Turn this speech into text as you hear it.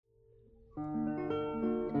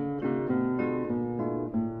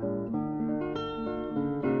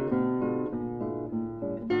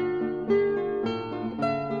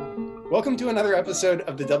Welcome to another episode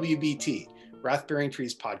of the WBT, Wrath Bearing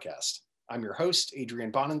Trees podcast. I'm your host,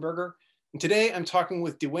 Adrian Bonenberger, and today I'm talking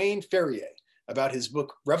with Dewaine Farria about his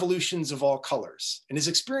book, Revolutions of All Colors, and his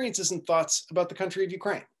experiences and thoughts about the country of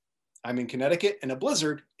Ukraine. I'm in Connecticut in a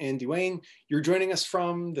blizzard, and Dewaine, you're joining us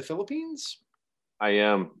from the Philippines? I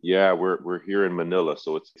am. Yeah, we're here in Manila,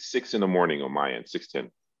 so it's 6 a.m. on my end,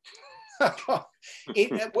 6:10.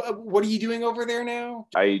 What are you doing over there now?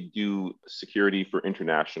 I do security for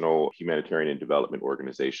international humanitarian and development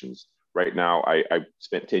organizations. Right now, I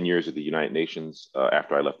spent 10 years at the United Nations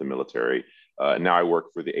after I left the military. Now I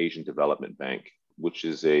work for the Asian Development Bank, which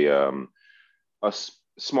is a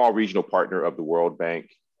small regional partner of the World Bank,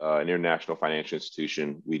 an international financial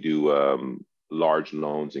institution. We do large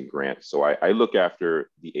loans and grants. So I look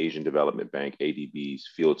after the Asian Development Bank, ADB's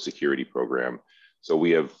field security program. So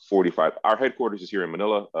we have 45, our headquarters is here in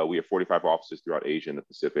Manila. We have 45 offices throughout Asia and the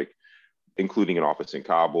Pacific, including an office in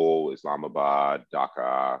Kabul, Islamabad,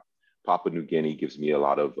 Dhaka. Papua New Guinea gives me a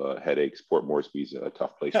lot of headaches. Port Moresby is a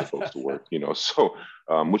tough place for folks to work, so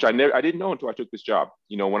which I didn't know until I took this job.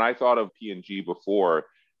 When I thought of PNG before,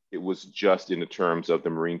 it was just in the terms of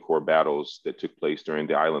the Marine Corps battles that took place during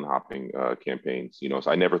the island hopping campaigns,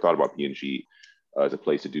 so I never thought about PNG as a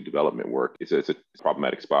place to do development work. It's a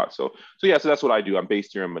problematic spot. So that's what I do. I'm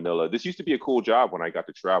based here in Manila. This used to be a cool job when I got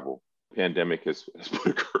to travel. Pandemic has put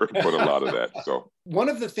a curb on a lot of that. So one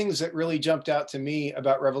of the things that really jumped out to me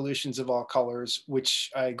about Revolutions of All Colors,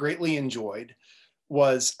 which I greatly enjoyed,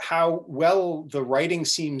 was how well the writing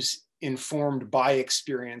seems informed by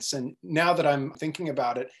experience. And now that I'm thinking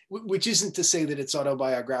about it, which isn't to say that it's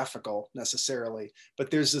autobiographical necessarily,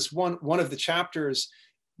 but there's this one of the chapters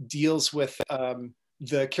deals with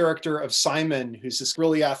the character of Simon, who's this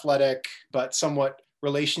really athletic but somewhat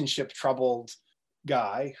relationship troubled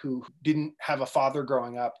guy who didn't have a father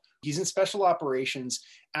growing up. He's in special operations.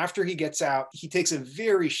 After he gets out, he takes a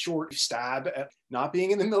very short stab at not being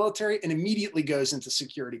in the military and immediately goes into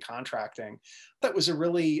security contracting. That was a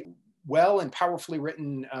really well and powerfully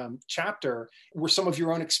written chapter. Were some of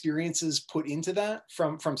your own experiences put into that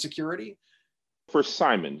from security? For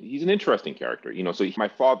Simon, he's an interesting character. So my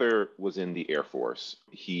father was in the Air Force.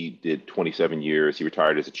 He did 27 years. He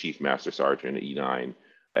retired as a Chief Master Sergeant at E9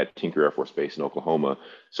 at Tinker Air Force Base in Oklahoma.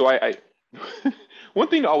 So I one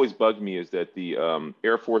thing that always bugged me is that the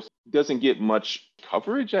Air Force doesn't get much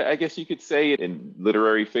coverage, I guess you could say, in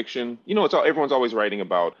literary fiction. Everyone's always writing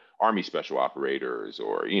about Army Special Operators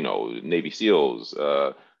or, Navy SEALs.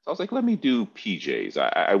 So I was like, let me do PJs.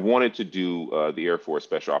 I wanted to do the Air Force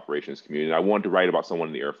Special Operations community. I wanted to write about someone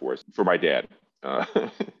in the Air Force for my dad.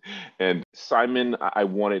 And Simon, I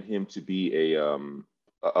wanted him to be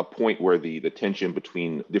a point where the tension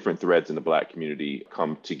between different threads in the Black community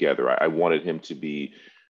come together. I wanted him to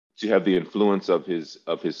have the influence of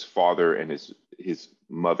his father and his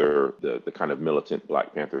mother, the kind of militant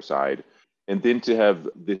Black Panther side, and then to have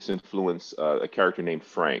this influence, a character named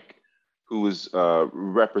Frank, who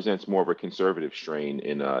represents more of a conservative strain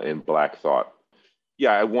in Black thought.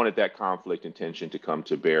 Yeah, I wanted that conflict and tension to come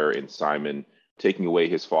to bear in Simon, taking away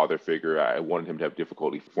his father figure. I wanted him to have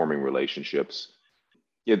difficulty forming relationships.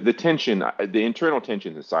 Yeah, the internal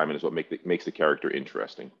tension in Simon is what makes the character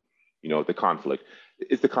interesting. The conflict.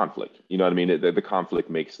 It's the conflict. You know what I mean? The conflict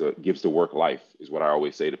gives the work life, is what I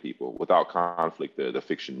always say to people. Without conflict, the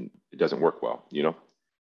fiction, it doesn't work well,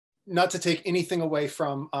 Not to take anything away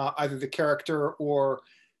from either the character or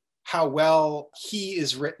how well he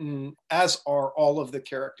is written, as are all of the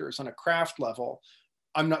characters on a craft level.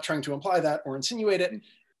 I'm not trying to imply that or insinuate it.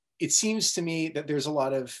 It seems to me that there's a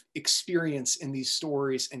lot of experience in these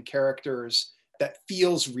stories and characters that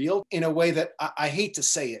feels real in a way that I hate to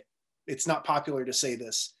say it. It's not popular to say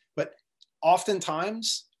this, but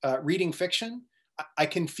oftentimes reading fiction, I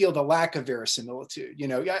can feel the lack of verisimilitude.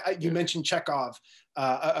 You mentioned Chekhov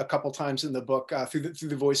a couple times in the book through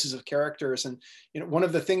the voices of characters, and one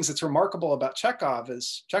of the things that's remarkable about Chekhov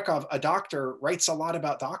is a doctor, writes a lot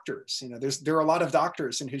about doctors. There are a lot of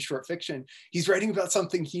doctors in his short fiction. He's writing about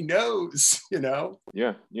something he knows.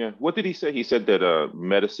 Yeah. What did he say? He said that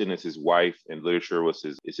medicine is his wife and literature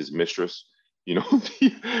is his mistress. Yeah,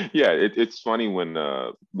 it's funny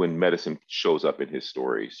when medicine shows up in his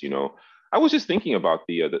stories. I was just thinking about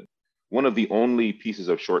the one of the only pieces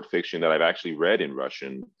of short fiction that I've actually read in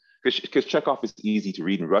Russian, because Chekhov is easy to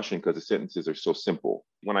read in Russian because the sentences are so simple.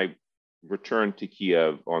 When I returned to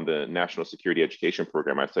Kiev on the National Security Education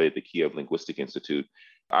Program, I studied at the Kiev Linguistic Institute.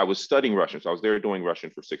 I was studying Russian, so I was there doing Russian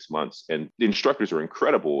for 6 months, and the instructors were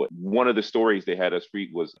incredible. One of the stories they had us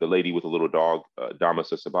read was The Lady with a Little Dog, Dama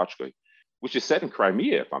sa Sobachka. which is set in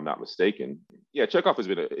Crimea, if I'm not mistaken. Yeah, Chekhov has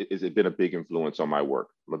been a big influence on my work.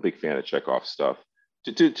 I'm a big fan of Chekhov's stuff.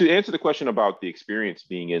 To answer the question about the experience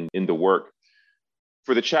being in the work,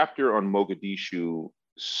 for the chapter on Mogadishu,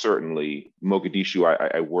 certainly Mogadishu,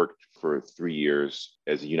 I worked for 3 years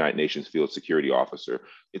as a United Nations field security officer.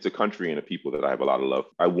 It's a country and a people that I have a lot of love.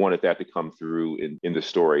 I wanted that to come through in the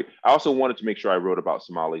story. I also wanted to make sure I wrote about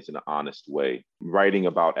Somalis in an honest way. Writing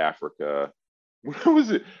about Africa, what was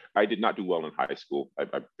it? I did not do well in high school.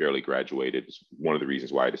 I barely graduated. It's one of the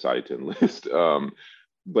reasons why I decided to enlist.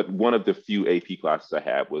 But one of the few AP classes I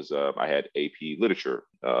had was I had AP literature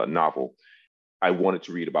novel. I wanted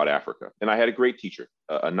to read about Africa, and I had a great teacher,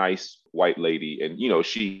 a nice white lady, and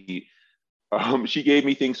she gave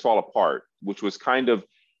me Things Fall Apart, which was kind of,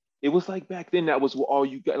 it was like back then that was all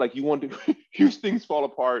you got. Like you wanted to here's Things Fall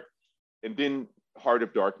Apart, and then Heart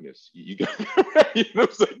of Darkness. You got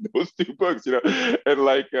it's like those 2 books, and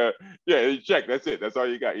like yeah, check. That's it. That's all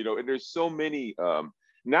you got, And there's so many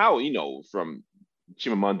now, from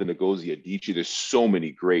Chimamanda Ngozi Adichie. There's so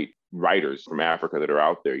many great writers from Africa that are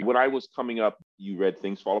out there. When I was coming up, you read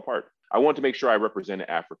Things Fall Apart. I wanted to make sure I represented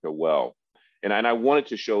Africa well. And I wanted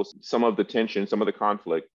to show some of the tension, some of the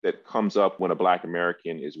conflict that comes up when a Black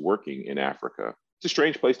American is working in Africa. It's a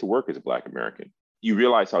strange place to work as a Black American. You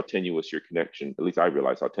realize how tenuous your connection, at least I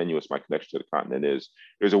realize how tenuous my connection to the continent is.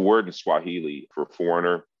 There's a word in Swahili for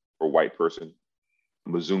foreigner or white person.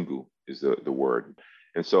 Mzungu is the word.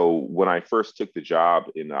 And so when I first took the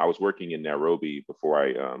job, I was working in Nairobi before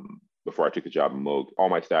I took the job in Moog. All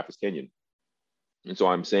my staff is Kenyan, and so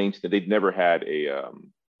I'm saying that they'd never had a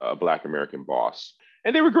Black American boss,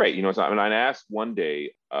 and they were great. So I asked one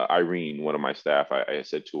day Irene, one of my staff, I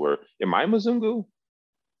said to her, "Am I Mzungu?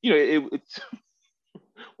 It's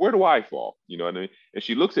where do I fall? You know what I mean?" And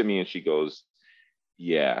she looks at me and she goes,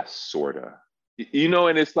 "Yeah, sorta."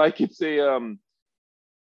 And it's like it's a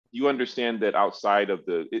you understand that outside of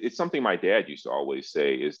it's something my dad used to always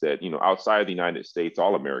say is that, outside of the United States,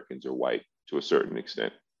 all Americans are white to a certain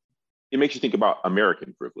extent. It makes you think about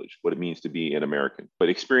American privilege, what it means to be an American. But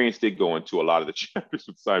experience did go into a lot of the chapters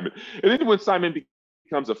with Simon. And then when Simon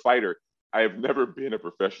becomes a fighter, I have never been a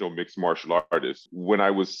professional mixed martial artist. When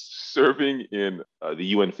I was serving in the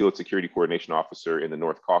UN Field Security Coordination Officer in the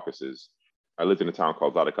North Caucasus, I lived in a town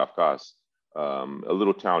called Vladikavkaz, a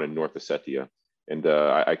little town in North Ossetia. And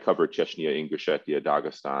I covered Chechnya, Ingushetia,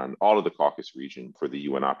 Dagestan, all of the Caucasus region for the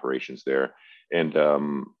UN operations there. And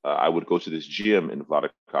I would go to this gym in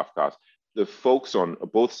Vladikavkaz. The folks on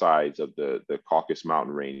both sides of the Caucasus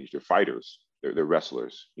mountain range, they're fighters, they're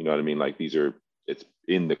wrestlers. You know what I mean? Like it's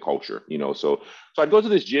in the culture, So I'd go to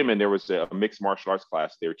this gym and there was a mixed martial arts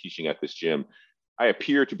class they were teaching at this gym. I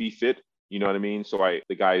appear to be fit, you know what I mean? So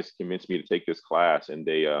the guys convinced me to take this class, and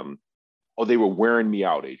they were wearing me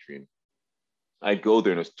out, Adrian. I'd go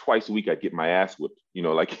there, and it was twice a week I'd get my ass whipped, and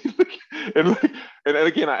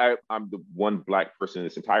again, I'm the one Black person in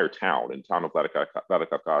this entire town, in town of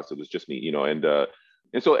Vladikavkaz. It was just me,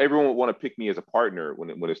 and so everyone would want to pick me as a partner when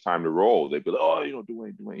it's time to roll. They'd be like, "Oh,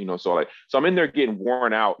 Dewaine," so I'm in there getting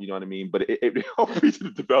worn out, you know what I mean? But it helped me to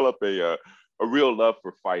develop a real love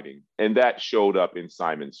for fighting, and that showed up in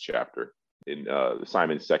Simon's chapter, in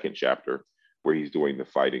Simon's second chapter, where he's doing the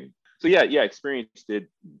fighting. So yeah, experience did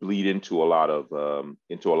bleed into a lot of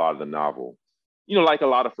the novel. Like a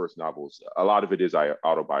lot of first novels, a lot of it is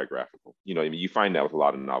autobiographical. You find that with a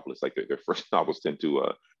lot of novelists, like their first novels tend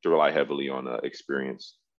to rely heavily on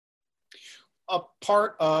experience. A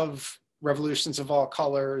part of Revolutions of All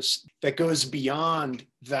Colors that goes beyond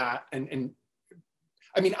that, and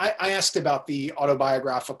I asked about the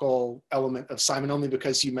autobiographical element of Simon only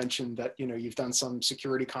because you mentioned that you've done some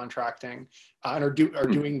security contracting and are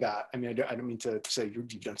doing that. I don't mean to say you've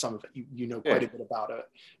done some of it. You know quite a bit about it.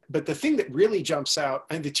 But the thing that really jumps out,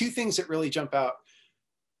 and the 2 things that really jumped out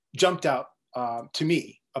to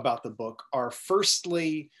me about the book are,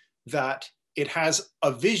 firstly, that it has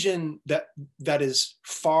a vision that is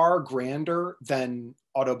far grander than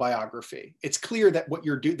autobiography. It's clear that what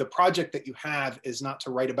the project that you have is not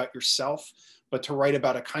to write about yourself, but to write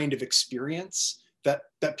about a kind of experience that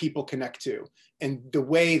people connect to. And the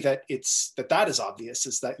way that that is obvious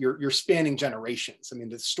is that you're spanning generations.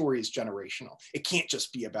 The story is generational. It can't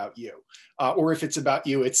just be about you. Or if it's about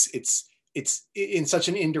you, it's in such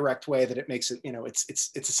an indirect way that it makes it,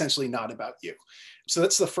 it's essentially not about you. So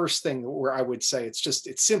that's the first thing where I would say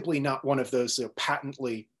it's simply not one of those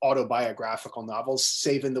patently autobiographical novels,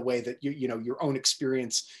 save in the way that your own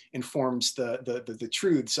experience informs the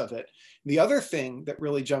truths of it. The other thing that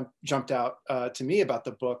really jumped out to me about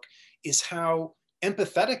the book is how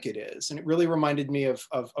empathetic it is. And it really reminded me of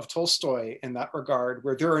Tolstoy in that regard,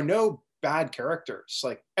 where there are no bad characters.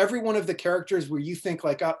 Like every one of the characters where you think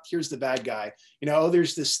like, oh, here's the bad guy, oh,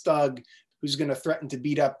 there's this thug who's going to threaten to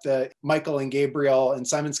beat up the Michael and Gabriel, and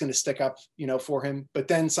Simon's going to stick up, for him. But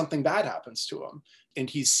then something bad happens to him, and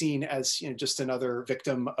he's seen as just another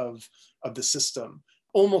victim of the system.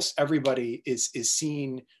 Almost everybody is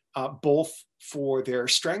seen both for their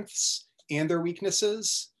strengths and their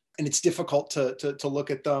weaknesses, and it's difficult to look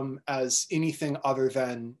at them as anything other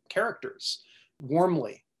than characters,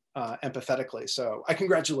 warmly, empathetically. So I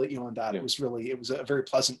congratulate you on that. Yeah. It was a very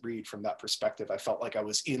pleasant read from that perspective. I felt like I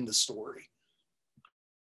was in the story.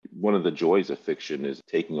 One of the joys of fiction is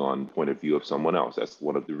taking on the point of view of someone else. That's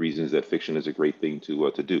one of the reasons that fiction is a great thing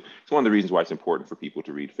to do. It's one of the reasons why it's important for people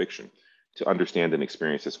to read fiction, to understand an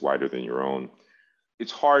experience that's wider than your own.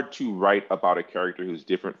 It's hard to write about a character who's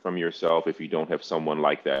different from yourself if you don't have someone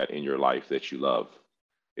like that in your life that you love,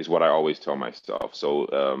 is what I always tell myself.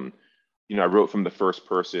 So, I wrote from the first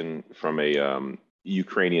person, from a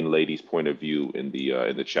Ukrainian lady's point of view in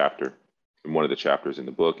the chapter, in one of the chapters in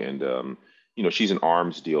the book, and she's an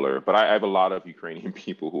arms dealer. But I have a lot of Ukrainian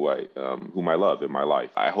people whom I love in my life.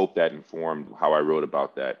 I hope that informed how I wrote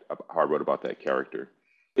about that character.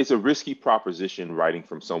 It's a risky proposition writing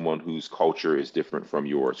from someone whose culture is different from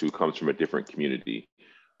yours, who comes from a different community.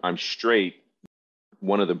 I'm straight.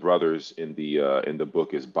 One of the brothers in the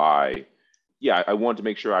book is bi. Yeah, I wanted to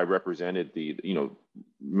make sure I represented the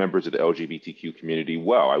members of the LGBTQ community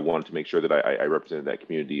well. I wanted to make sure that I represented that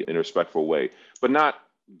community in a respectful way, but not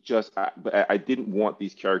just. But I didn't want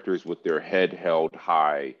these characters with their head held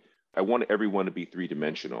high. I wanted everyone to be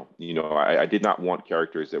three-dimensional. I did not want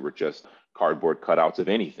characters that were just cardboard cutouts of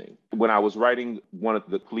anything. When I was writing one of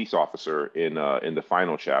the police officer in the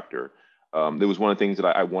final chapter, there was one of the things that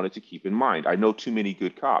I wanted to keep in mind. I know too many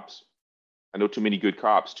good cops.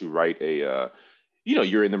 To write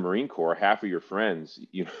you're in the Marine Corps, half of your friends,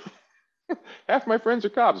 half my friends are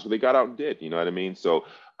cops, but they got out and did, you know what I mean? So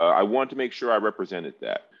I wanted to make sure I represented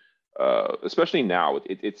that, especially now.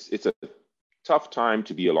 It's a tough time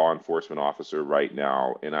to be a law enforcement officer right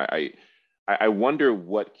now. And I wonder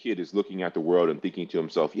what kid is looking at the world and thinking to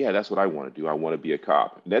himself, yeah, that's what I want to do. I want to be a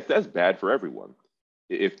cop. And that's bad for everyone.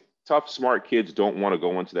 If tough, smart kids don't want to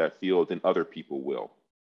go into that field, then other people will.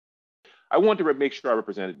 I wanted to make sure I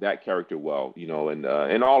represented that character well,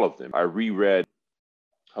 and all of them. I reread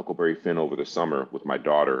Huckleberry Finn over the summer with my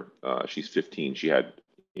daughter. She's 15. She had,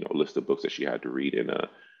 a list of books that she had to read. And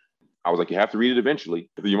I was like, you have to read it eventually.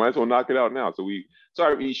 You might as well knock it out now. So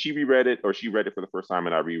she reread it, or she read it for the first time,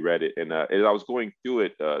 and I reread it. And as I was going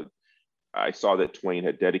through it, I saw that Twain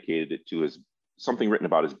had dedicated it to something written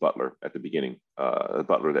about his butler at the beginning, a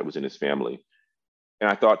butler that was in his family. And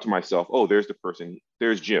I thought to myself, oh, there's the person.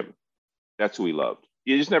 There's Jim. That's who he loved.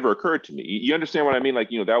 It just never occurred to me. You understand what I mean? Like,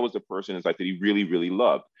 that was the person that he really, really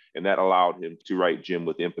loved. And that allowed him to write Jim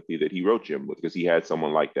with the empathy that he wrote Jim with, because he had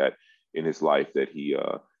someone like that in his life that he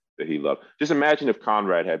loved. Just imagine if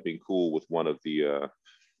Conrad had been cool with one of the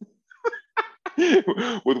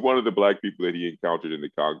with one of the Black people that he encountered in the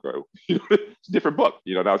Congo. It's a different book.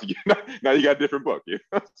 Now you got a different book.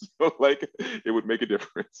 So it would make a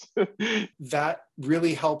difference. That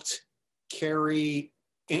really helped carry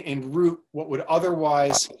and root what would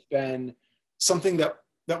otherwise have been something that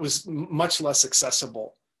was much less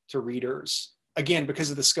accessible to readers, again,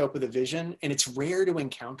 because of the scope of the vision. And it's rare to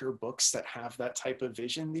encounter books that have that type of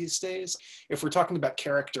vision these days. If we're talking about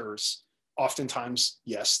characters, oftentimes,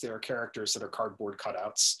 yes, there are characters that are cardboard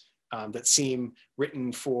cutouts that seem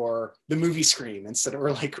written for the movie screen instead of, or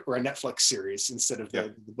a Netflix series instead of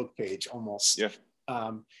the book page almost. Yeah.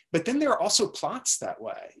 But then there are also plots that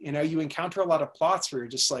way. You encounter a lot of plots where you're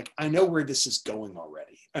just like, I know where this is going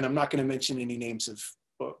already. And I'm not going to mention any names of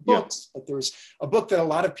books, but there's a book that a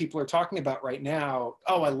lot of people are talking about right now.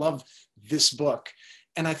 Oh, I love this book.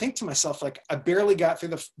 And I think to myself, I barely got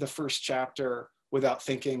through the first chapter without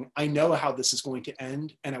thinking, I know how this is going to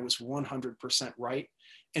end. And I was 100% right.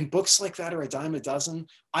 And books like that are a dime a dozen.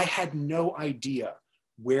 I had no idea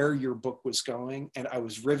where your book was going, and I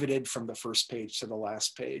was riveted from the first page to the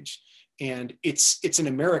last page. And it's an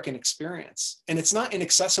American experience, and it's not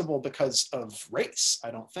inaccessible because of race,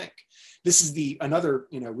 I don't think. This is another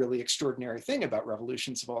really extraordinary thing about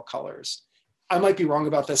Revolutions of All Colors. I might be wrong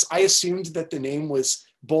about this. I assumed that the name was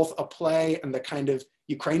both a play and the kind of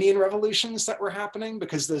Ukrainian revolutions that were happening,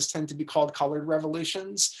 because those tend to be called colored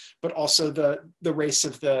revolutions, but also the race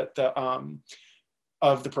of the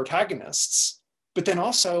protagonists. But then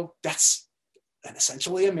also, that's an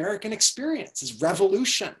essentially American experience, is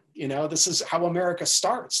revolution. This is how America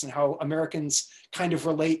starts and how Americans kind of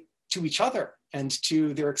relate to each other and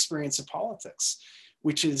to their experience of politics.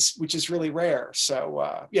 which is really rare.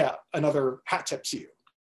 So yeah, another hat tip to you.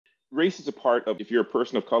 Race is a part of, if you're a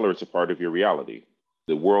person of color, it's a part of your reality.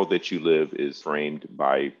 The world that you live is framed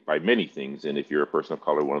by many things, and if you're a person of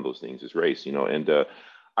color, one of those things is race. And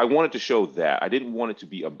I wanted to show that. I didn't want it to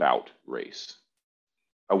be about race.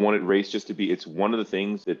 I wanted race just to be, it's one of the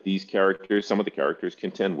things that these characters, some of the characters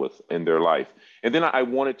contend with in their life. And then I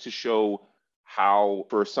wanted to show how,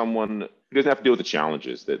 for someone who doesn't have to deal with the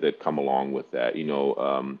challenges that come along with that,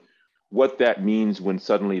 what that means when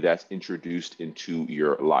suddenly that's introduced into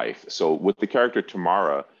your life. So with the character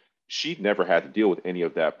Tamara, she'd never had to deal with any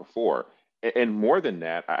of that before. And more than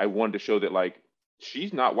that, I wanted to show that, like,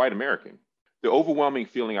 she's not white American. The overwhelming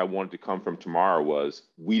feeling I wanted to come from Tamara was,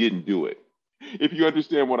 we didn't do it. If you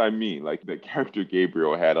understand what I mean, like, the character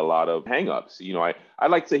Gabriel had a lot of hangups. I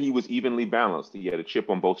like to say he was evenly balanced. He had a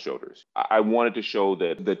chip on both shoulders. I wanted to show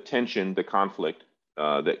that the tension, the conflict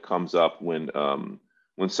that comes up when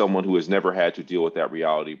someone who has never had to deal with that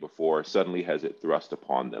reality before suddenly has it thrust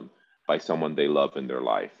upon them by someone they love in their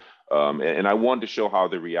life. And I wanted to show how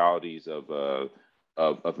the realities of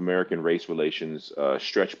American race relations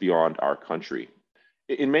stretch beyond our country.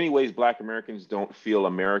 In many ways, Black Americans don't feel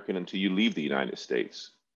American until you leave the United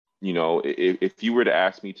States. If you were to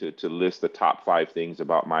ask me to list the top 5 things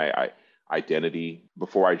about my identity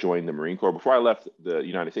before I joined the Marine Corps, before I left the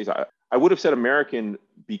United States, I would have said American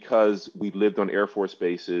because we lived on Air Force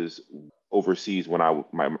bases overseas when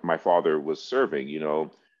my father was serving,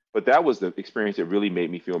 But that was the experience that really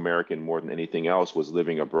made me feel American more than anything else, was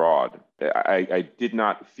living abroad. I did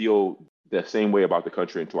not feel the same way about the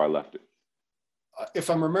country until I left it. If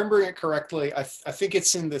I'm remembering it correctly, I think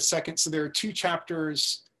it's in the second. So there are 2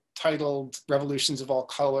 chapters titled Revolutions of All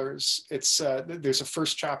Colors. It's there's a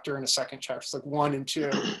first chapter and a second chapter. It's like 1 and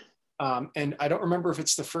 2. And I don't remember if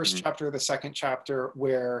it's the first chapter or the second chapter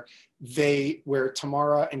where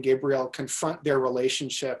Tamara and Gabriel confront their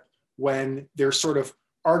relationship when they're sort of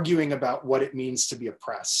arguing about what it means to be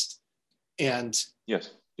oppressed. And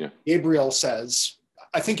yes, yeah. Gabriel says,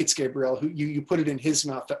 I think it's Gabriel who you put it in his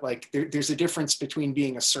mouth that, like, there's a difference between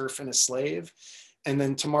being a serf and a slave. And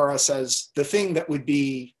then Tamara says the thing that would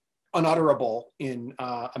be unutterable in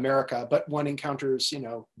America, but one encounters,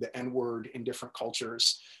 the N-word in different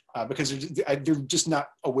cultures because they're just not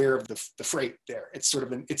aware of the freight there. It's sort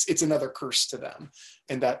of it's another curse to them.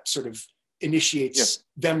 And that sort of initiates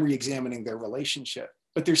them re-examining their relationship.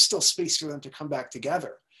 But there's still space for them to come back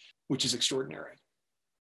together, which is extraordinary.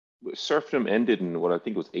 Serfdom ended in what I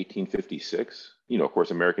think was 1856. Of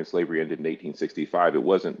course, American slavery ended in 1865. It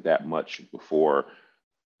wasn't that much before.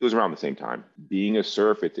 It was around the same time. Being a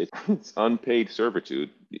serf, it's unpaid servitude.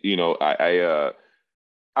 I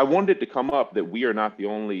wanted it to come up that we are not the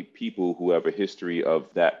only people who have a history of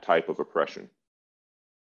that type of oppression.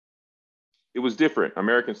 It was different.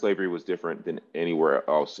 American slavery was different than anywhere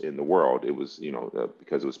else in the world. It was,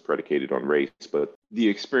 because it was predicated on race. But the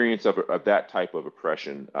experience of that type of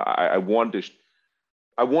oppression, I wanted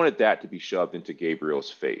that to be shoved into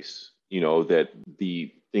Gabriel's face. That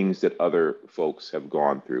the things that other folks have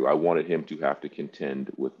gone through, I wanted him to have to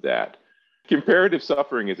contend with that. Comparative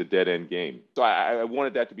suffering is a dead-end game. So I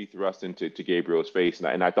wanted that to be thrust into Gabriel's face,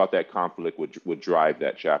 and I thought that conflict would drive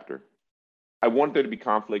that chapter. I wanted there to be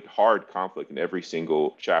hard conflict in every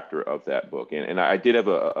single chapter of that book. And I did have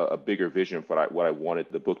a bigger vision for what I wanted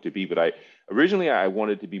the book to be, but originally I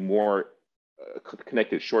wanted to be more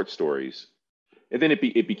connected short stories. And then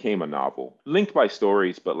it became a novel, linked by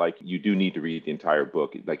stories, but, like, you do need to read the entire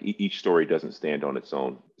book. Like, each story doesn't stand on its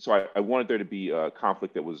own. So I wanted there to be a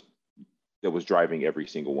conflict that was driving every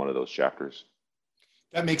single one of those chapters.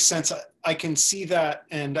 That makes sense. I can see that.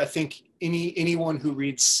 And I think anyone who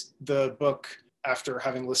reads the book after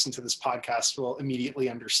having listened to this podcast will immediately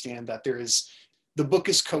understand that the book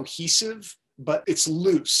is cohesive, but it's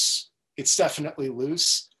loose. It's definitely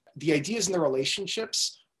loose. The ideas and the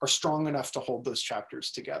relationships are strong enough to hold those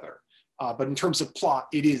chapters together. But in terms of plot,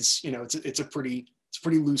 it is, it's a pretty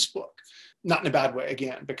loose book. Not in a bad way,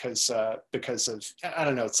 again, because of, I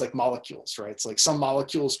don't know, it's like molecules, right? It's like some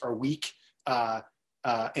molecules are weak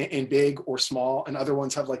and big or small, and other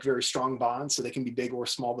ones have, like, very strong bonds, so they can be big or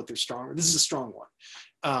small, but they're stronger. This is a strong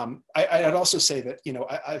one. I'd also say that,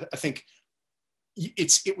 I think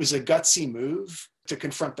it was a gutsy move to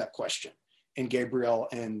confront that question in Gabriel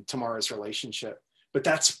and Tamara's relationship, but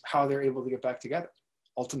that's how they're able to get back together.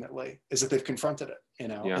 Ultimately, is that they've confronted it,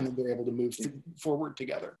 and then they're able to move forward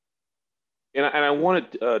together. And I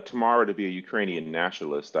wanted Tamara to be a Ukrainian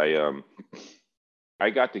nationalist. I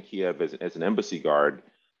got to Kiev as an embassy guard.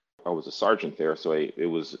 I was a sergeant there, so it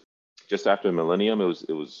was just after the millennium. It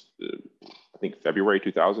was I think February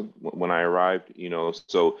 2000 when I arrived.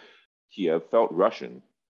 So Kiev felt Russian.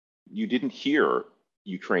 You didn't hear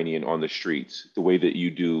Ukrainian on the streets the way that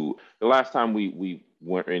you do. The last time we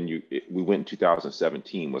went we went in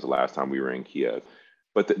 2017 was the last time we were in Kiev.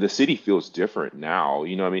 But the city feels different now.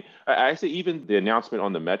 I mean, I say even the announcement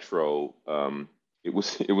on the metro, it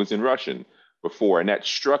was in Russian before, and that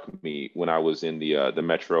struck me when I was in the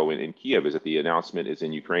metro in Kiev, is that the announcement is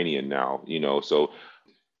in Ukrainian now. So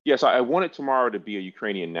yes, I wanted tomorrow to be a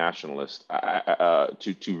Ukrainian nationalist,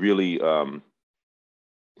 to really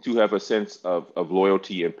to have a sense of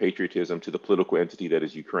loyalty and patriotism to the political entity that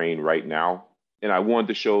is Ukraine right now. And I wanted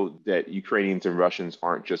to show that Ukrainians and Russians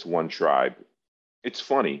aren't just one tribe. It's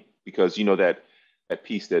funny because that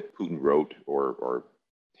piece that Putin wrote or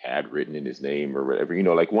had written in his name or whatever,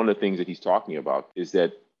 like one of the things that he's talking about is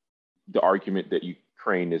that the argument that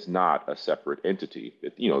Ukraine is not a separate entity,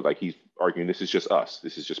 that, like he's arguing this is just us.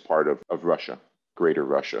 This is just part of Russia, greater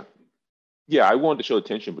Russia. Yeah, I wanted to show the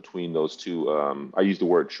tension between those two. I use the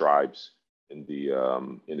word tribes in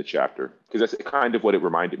the chapter because that's kind of what it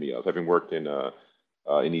reminded me of. Having worked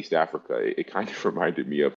in East Africa, it kind of reminded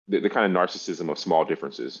me of the kind of narcissism of small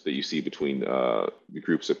differences that you see between the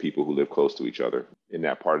groups of people who live close to each other in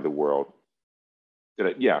that part of the world.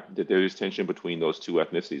 That there is tension between those two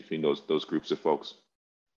ethnicities, between those groups of folks.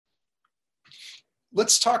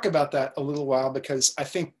 Let's talk about that a little while, because I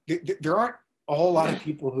think there aren't a whole lot of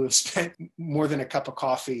people who have spent more than a cup of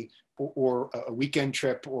coffee or a weekend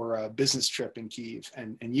trip or a business trip in Kyiv,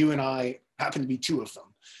 and you and I happen to be two of them.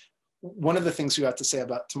 One of the things we have to say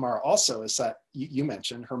about Tamara also is that you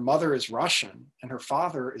mentioned her mother is Russian and her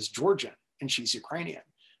father is Georgian and she's Ukrainian.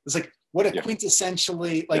 It's like, what a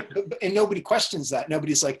quintessentially, and nobody questions that.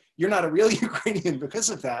 Nobody's like, you're not a real Ukrainian because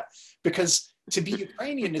of that. Because to be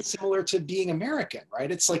Ukrainian, it's similar to being American, right?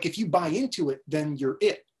 It's like, if you buy into it, then you're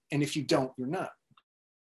it. And if you don't, you're not.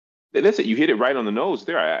 That's it. You hit it right on the nose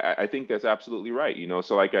there. I think that's absolutely right.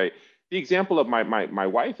 So the example of my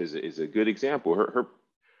wife is a good example.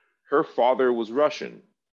 Her father was Russian,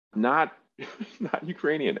 not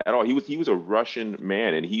Ukrainian at all. He was a Russian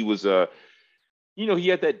man, and he was he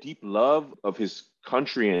had that deep love of his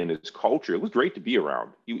country and his culture. It was great to be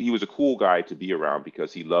around. He was a cool guy to be around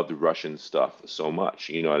because he loved Russian stuff so much.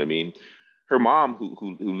 You know what I mean? Her mom,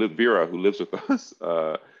 who lived Vera, who lives with us,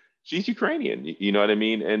 she's Ukrainian. You know what I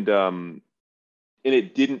mean? And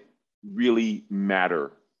it didn't really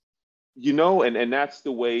matter. And that's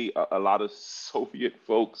the way a lot of Soviet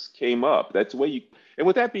folks came up. That's the way and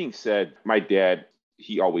with that being said, my dad,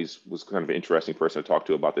 he always was kind of an interesting person to talk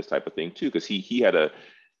to about this type of thing too, because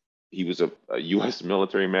he was a U.S.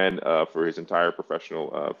 military man for his entire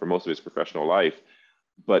for most of his professional life.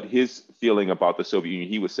 But his feeling about the Soviet Union,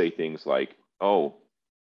 he would say things like, oh,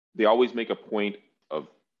 they always make a point of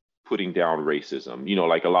putting down racism.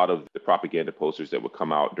 Like a lot of the propaganda posters that would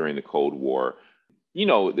come out during the Cold War.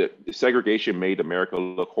 The segregation made America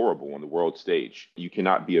look horrible on the world stage. You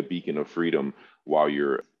cannot be a beacon of freedom while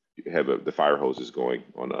you have the fire hoses going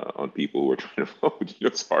on people who are trying to vote.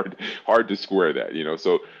 It's hard to square that.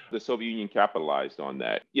 So the Soviet Union capitalized on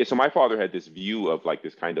that. Yeah. So my father had this view of like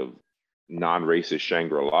this kind of non-racist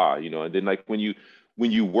Shangri-La. And then like when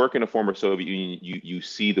you work in a former Soviet Union, you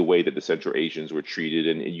see the way that the Central Asians were treated,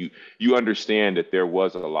 and you understand that there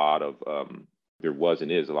was and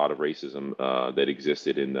is a lot of racism that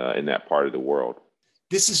existed in that part of the world.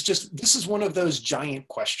 This is one of those giant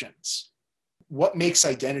questions. What makes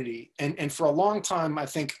identity? And for a long time, I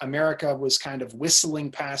think America was kind of whistling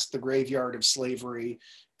past the graveyard of slavery,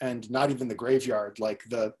 and not even the graveyard, like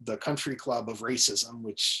the country club of racism,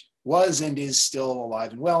 which was and is still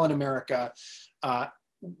alive and well in America,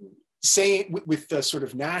 saying with the sort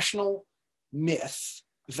of national myth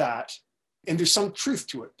that, and there's some truth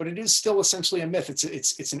to it, but it is still essentially a myth.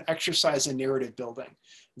 It's an exercise in narrative building,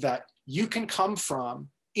 that you can come from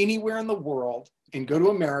anywhere in the world and go to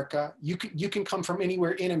America. You can come from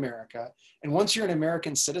anywhere in America. And once you're an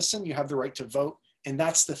American citizen, you have the right to vote. And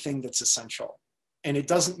that's the thing that's essential. And it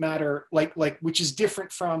doesn't matter, which is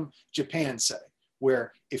different from Japan, say,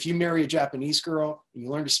 where if you marry a Japanese girl and you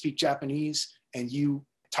learn to speak Japanese and you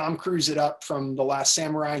Tom Cruise it up from The Last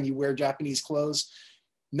Samurai and you wear Japanese clothes,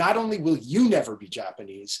 not only will you never be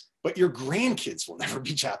Japanese, but your grandkids will never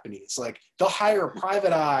be Japanese. Like, they'll hire a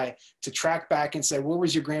private eye to track back and say, where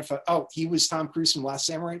was your grandfather? Oh, he was Tom Cruise from Last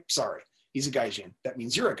Samurai? Sorry, he's a Gaijin. That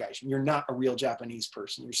means you're a Gaijin. You're not a real Japanese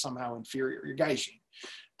person. You're somehow inferior. You're Gaijin.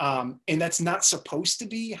 And that's not supposed to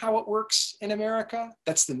be how it works in America.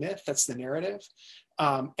 That's the myth. That's the narrative.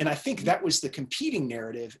 And I think that was the competing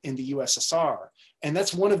narrative in the USSR. And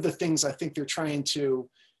that's one of the things I think they're trying to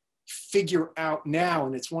figure out now,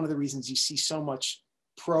 and it's one of the reasons you see so much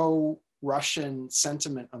pro-Russian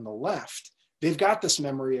sentiment on the left. They've got this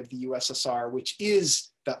memory of the USSR, which is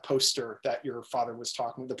that poster that your father was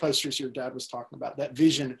talking, the posters your dad was talking about, that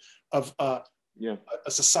vision of a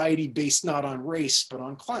society based not on race, but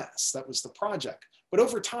on class. That was the project. But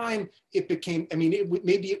over time, it became, I mean,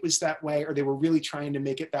 maybe it was that way, or they were really trying to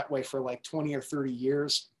make it that way for like 20 or 30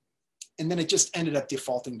 years. And then it just ended up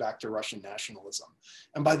defaulting back to Russian nationalism.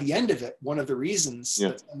 And by the end of it, one of the reasons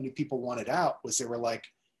that so many people wanted out was they were like,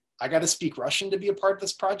 I got to speak Russian to be a part of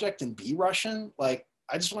this project and be Russian. Like,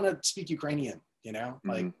 I just want to speak Ukrainian, you know,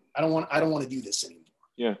 like, I don't want to do this anymore.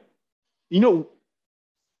 Yeah. You know,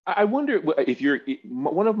 I wonder if you're,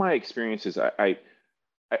 one of my experiences,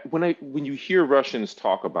 when you hear Russians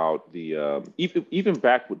talk about the, even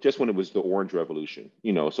back just when it was the Orange Revolution,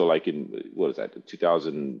 you know, so like in, what is that,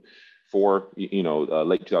 2004, you know,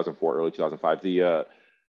 late 2004, early 2005,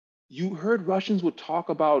 you heard Russians would talk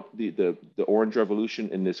about the Orange Revolution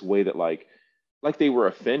in this way that like they were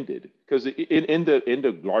offended, because in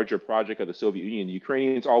the larger project of the Soviet Union, the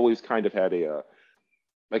Ukrainians always kind of had a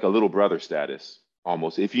little brother status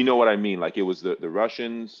almost, if you know what I mean. Like it was the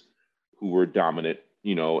Russians who were dominant,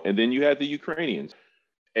 you know, and then you had the Ukrainians,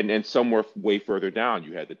 and somewhere way further down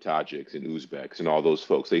you had the Tajiks and Uzbeks and all those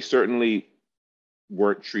folks. They certainly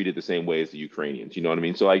weren't treated the same way as the Ukrainians, you know what I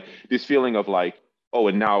mean? So like this feeling of like, oh,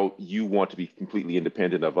 and now you want to be completely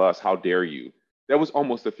independent of us. How dare you? That was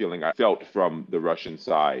almost the feeling I felt from the Russian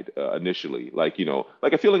side initially, like, you know,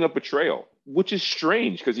 like a feeling of betrayal, which is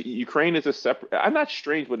strange because Ukraine is a separate, I'm not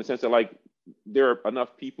strange, but in the sense that like there are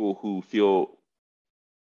enough people who feel,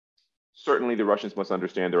 certainly the Russians must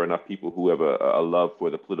understand there are enough people who have a love for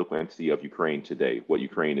the political entity of Ukraine today, what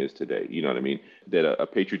Ukraine is today, you know what I mean? That a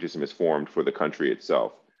patriotism is formed for the country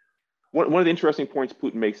itself. One of the interesting points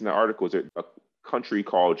Putin makes in the article is that a country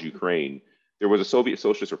called Ukraine. There was a Soviet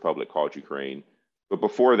Socialist Republic called Ukraine, but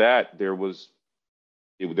before that, there was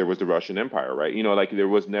the Russian Empire, right? You know, like there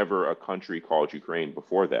was never a country called Ukraine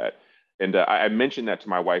before that. And I mentioned that to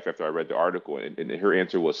my wife after I read the article, and her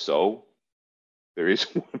answer was, so there is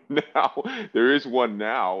one now. There is one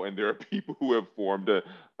now, and there are people who have formed a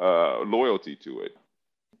loyalty to it.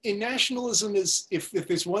 And nationalism is, if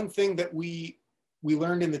there's one thing that we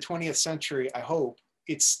learned in the 20th century, I hope,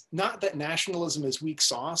 it's not that nationalism is weak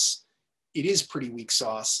sauce. It is pretty weak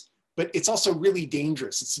sauce, but it's also really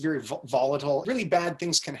dangerous. It's very volatile. Really bad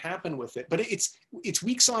things can happen with it, but it's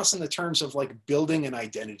weak sauce in the terms of like building an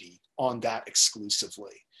identity on that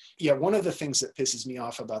exclusively. Yeah, one of the things that pisses me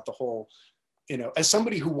off about the whole, you know, as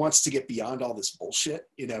somebody who wants to get beyond all this bullshit,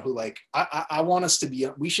 you know, who like, I want us to be,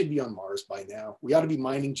 we should be on Mars by now. We ought to be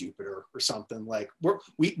mining Jupiter or something. Like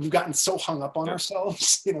we've gotten so hung up on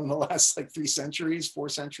ourselves, you know, in the last like 4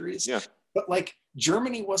 centuries. Yeah. But like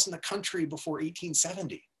Germany wasn't a country before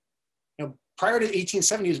 1870. You know, prior to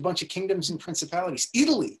 1870, it was a bunch of kingdoms and principalities.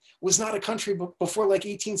 Italy was not a country before like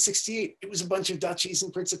 1868. It was a bunch of duchies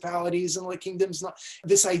and principalities and like kingdoms. Not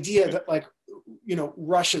this idea that like, you know,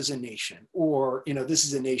 Russia's a nation, or, you know, this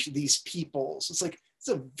is a nation, these peoples. It's like, it's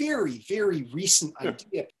a very, very recent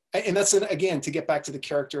idea. And that's, again, to get back to the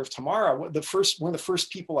character of Tamara, one of the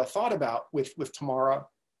first people I thought about with Tamara,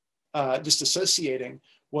 just associating,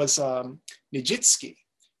 was Nijinsky,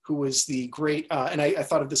 who was the great, and I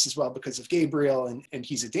thought of this as well because of Gabriel, and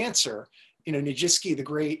he's a dancer. You know, Nijinsky, the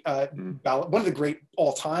great ballet, one of the great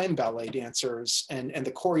all-time ballet dancers, and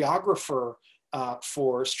the choreographer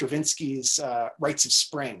for Stravinsky's Rites of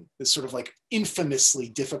Spring, this sort of like infamously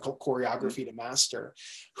difficult choreography to master,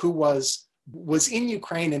 who was in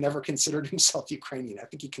Ukraine and never considered himself Ukrainian. I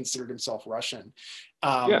think he considered himself Russian.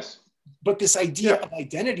 Yes. But this idea of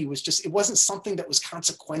identity was just, it wasn't something that was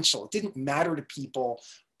consequential. It didn't matter to people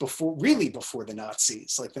before the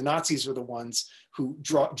Nazis. Like the Nazis were the ones who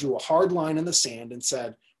drew a hard line in the sand and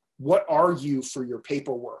said, what are you for your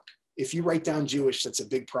paperwork? If you write down Jewish, that's a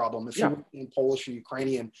big problem. If you write down Polish or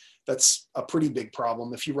Ukrainian, that's a pretty big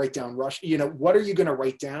problem. If you write down Russian, you know, what are you going to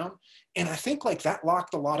write down? And I think like that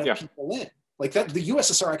locked a lot of people in. Like that, the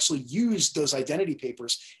USSR actually used those identity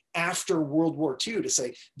papers after World War II to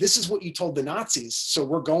say, this is what you told the Nazis, so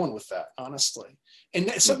we're going with that, honestly.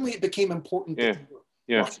 And suddenly it became important that you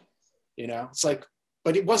were Russian, you know? It's like,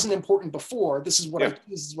 but it wasn't important before. This is what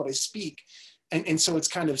this is what I speak. And so it's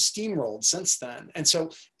kind of steamrolled since then. And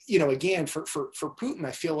so, you know, again, for Putin,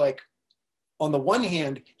 I feel like on the one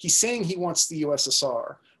hand, he's saying he wants the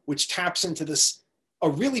USSR, which taps into this, a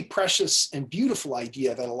really precious and beautiful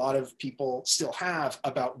idea that a lot of people still have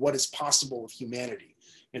about what is possible with humanity.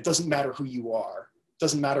 And it doesn't matter who you are. It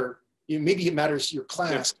doesn't matter, you know, maybe it matters your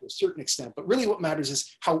class to a certain extent, but really what matters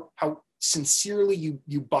is how sincerely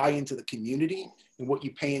you buy into the community and what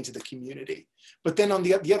you pay into the community. But then on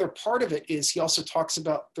the other part of it is he also talks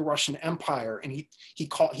about the Russian Empire, and he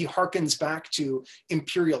harkens back to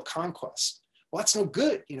imperial conquest. Well, that's no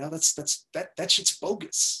good. That shit's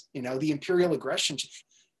bogus. The imperial aggression.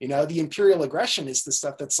 The imperial aggression is the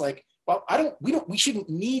stuff that's like, well, we shouldn't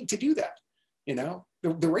need to do that. The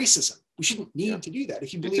racism. We shouldn't need to do that.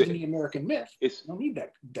 If you believe in the American myth, you don't need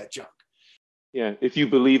that junk. Yeah, if you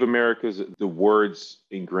believe America's, the words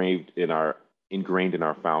ingrained in our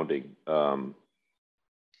founding.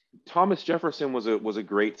 Thomas Jefferson was a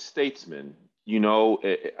great statesman.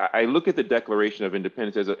 I look at the Declaration of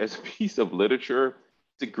Independence as a piece of literature.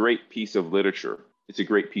 It's a great piece of literature. It's a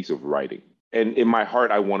great piece of writing. And in my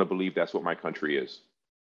heart, I want to believe that's what my country is.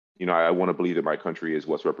 I want to believe that my country is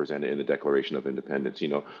what's represented in the Declaration of Independence,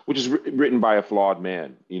 which is written by a flawed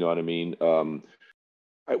man. You know what I mean?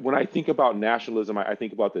 When I think about nationalism, I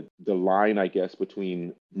think about the line, I guess,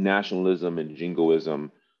 between nationalism and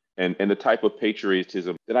jingoism and the type of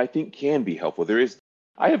patriotism that I think can be helpful.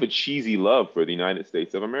 I have a cheesy love for the United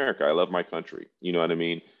States of America. I love my country. You know what I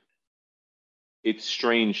mean? It's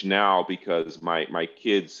strange now because my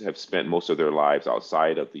kids have spent most of their lives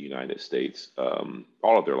outside of the United States,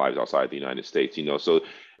 all of their lives outside the United States, so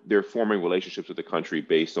they're forming relationships with the country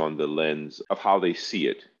based on the lens of how they see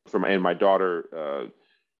it. And my daughter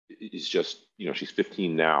is just, she's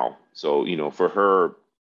 15 now. So, for her,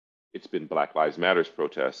 it's been Black Lives Matters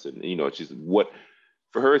protests. And,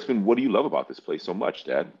 for her, it's been, what do you love about this place so much,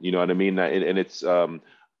 Dad? You know what I mean? And it's,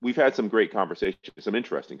 we've had some great conversations, some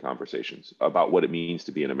interesting conversations about what it means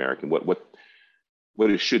to be an American, what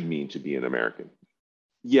it should mean to be an American.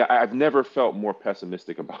 Yeah, I've never felt more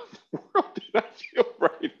pessimistic about the world than I feel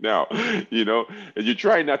right now, and you're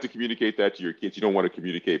trying not to communicate that to your kids. You don't want to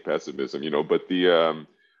communicate pessimism, but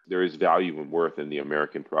there is value and worth in the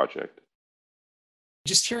American project.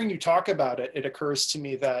 Just hearing you talk about it, it occurs to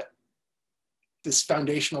me that this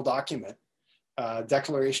foundational document,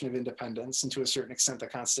 Declaration of Independence, and to a certain extent the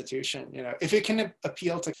Constitution, if it can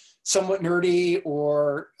appeal to somewhat nerdy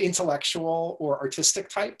or intellectual or artistic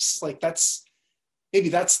types, like maybe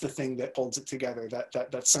that's the thing that holds it together,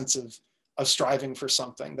 that sense of striving for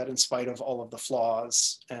something that, in spite of all of the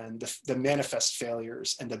flaws and the manifest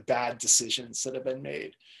failures and the bad decisions that have been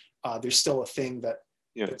made, there's still a thing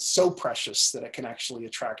that's so precious that it can actually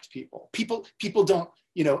attract people. People don't,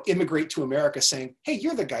 immigrate to America saying, hey,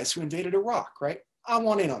 you're the guys who invaded Iraq, right? I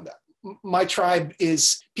want in on that. My tribe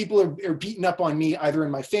people are beating up on me either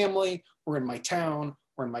in my family or in my town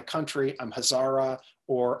or in my country. I'm Hazara,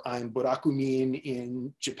 or I'm Burakumin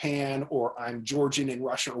in Japan, or I'm Georgian in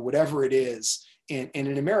Russia, or whatever it is. And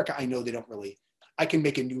in America, I know they don't really, I can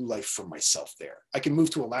make a new life for myself there. I can move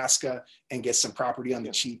to Alaska and get some property on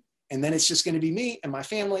the cheap. And then it's just going to be me and my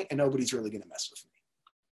family, and nobody's really going to mess with me.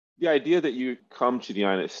 The idea that you come to the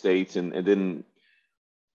United States and then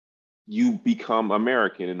you become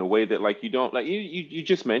American in a way that, like, you don't, like you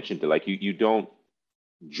just mentioned it, like you don't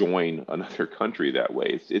join another country that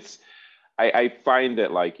way. I find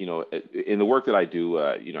that, like, in the work that I do,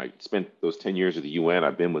 I spent those 10 years at the UN.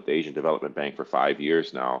 I've been with the Asian Development Bank for 5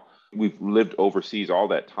 years now. We've lived overseas all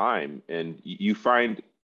that time. And you find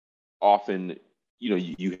often,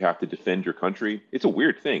 you have to defend your country. It's a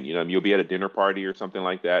weird thing. You'll be at a dinner party or something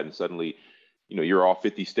like that, and suddenly, you're all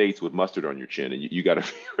 50 states with mustard on your chin, and you got to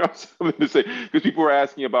figure out something to say, because people are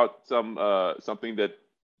asking about something that,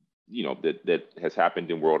 that has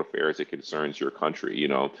happened in world affairs that concerns your country,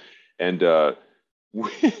 and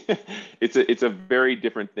it's a very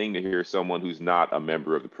different thing to hear someone who's not a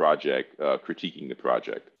member of the project critiquing the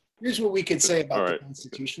project. Here's what we could say about the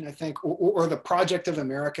Constitution, I think, or the project of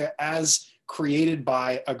America as created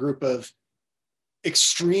by a group of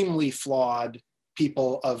extremely flawed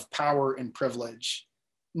people of power and privilege,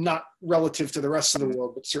 not relative to the rest of the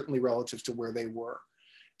world, but certainly relative to where they were.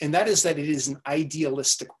 And that is that it is an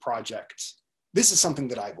idealistic project. This is something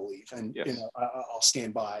that I believe, and I'll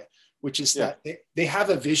stand by, which is that they have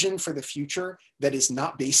a vision for the future that is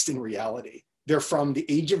not based in reality. They're from the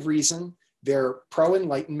age of reason. They're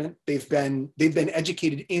pro-Enlightenment. They've been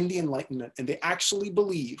educated in the Enlightenment, and they actually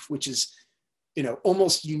believe, which is,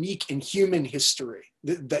 almost unique in human history,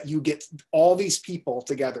 that you get all these people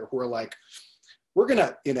together who are like, we're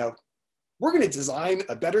gonna design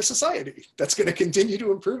a better society that's gonna continue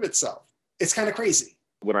to improve itself. It's kind of crazy.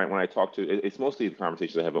 When I talk to, it's mostly the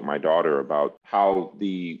conversations I have with my daughter about how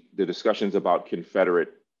the discussions about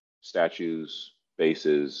Confederate statues,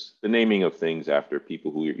 bases, the naming of things after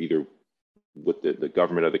people who are either with the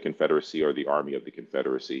government of the Confederacy or the Army of the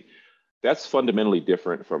Confederacy, that's fundamentally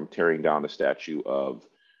different from tearing down a statue of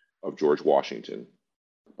George Washington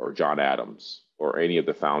or John Adams or any of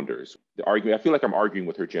the founders. The argument, I feel like I'm arguing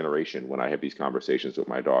with her generation when I have these conversations with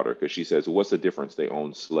my daughter, because she says, what's the difference? They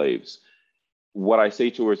own slaves. What I say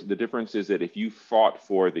to her is the difference is that if you fought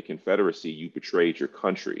for the Confederacy, you betrayed your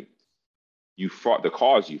country. The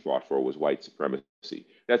cause you fought for was white supremacy.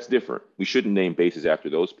 That's different. We shouldn't name bases after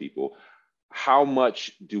those people. How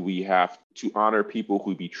much do we have to honor people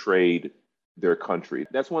who betrayed their country?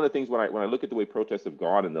 That's one of the things when I look at the way protests have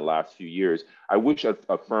gone in the last few years, I wish a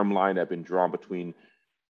firm line had been drawn between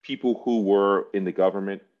people who were in the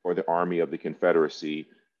government or the army of the Confederacy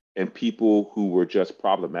and people who were just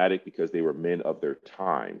problematic because they were men of their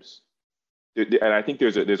times. And I think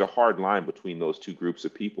there's a hard line between those two groups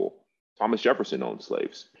of people. Thomas Jefferson owned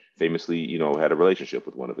slaves, famously, had a relationship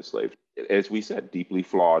with one of his slaves. As we said, deeply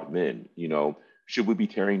flawed men. Should we be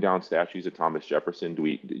tearing down statues of Thomas Jefferson?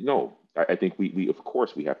 No. I think we of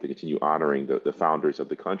course we have to continue honoring the founders of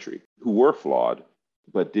the country who were flawed,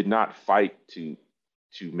 but did not fight to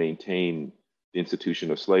maintain the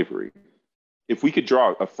institution of slavery. If we could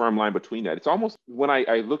draw a firm line between that, it's almost when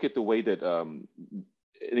I look at the way that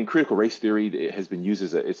in critical race theory, it has been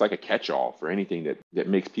used it's like a catch-all for anything that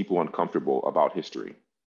makes people uncomfortable about history.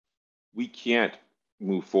 We can't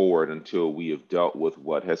move forward until we have dealt with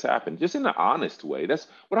what has happened, just in an honest way. That's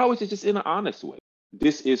what I always say, just in an honest way.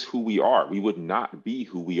 This is who we are. We would not be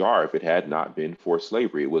who we are if it had not been for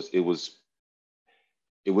slavery. It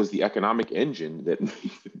was the economic engine that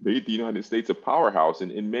made the United States a powerhouse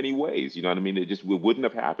in many ways. You know what I mean? It wouldn't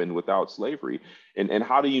have happened without slavery. And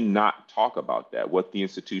how do you not talk about that? What the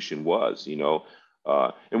institution was, and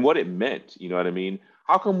what it meant. You know what I mean?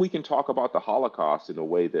 How come we can talk about the Holocaust in a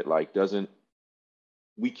way that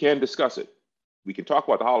we can discuss it? We can talk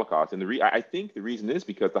about the Holocaust, and I think the reason is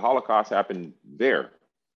because the Holocaust happened there.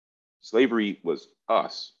 Slavery was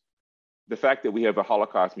us. The fact that we have a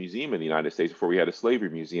Holocaust museum in the United States before we had a slavery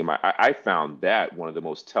museum, I found that one of the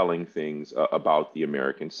most telling things about the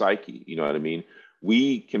American psyche. You know what I mean?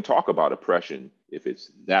 We can talk about oppression if it's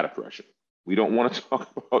that oppression. We don't want to talk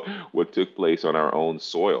about what took place on our own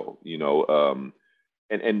soil, and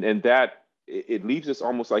that it leaves us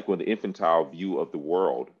almost like with the infantile view of the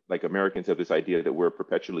world. Like Americans have this idea that we're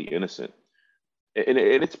perpetually innocent, and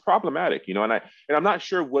it's problematic, and I'm not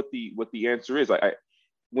sure what the answer is.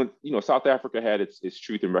 When South Africa had its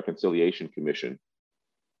Truth and Reconciliation Commission,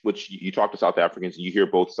 which you talk to South Africans and you hear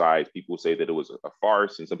both sides. People say that it was a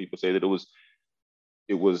farce, and some people say that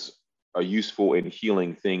it was a useful and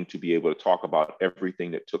healing thing to be able to talk about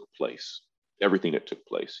everything that took place.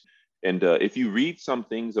 And if you read some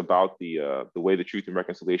things about the way the Truth and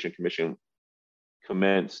Reconciliation Commission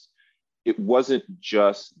commenced, it wasn't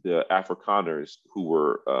just the Afrikaners who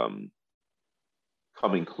were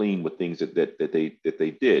coming clean with things that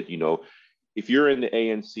they did. If you're in the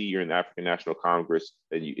ANC, you're in the African National Congress,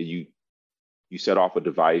 and you set off a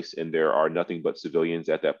device, and there are nothing but civilians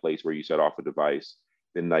at that place where you set off a device,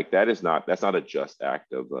 then that's not a just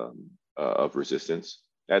act of resistance.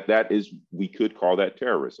 That is, we could call that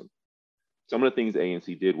terrorism. Some of the things the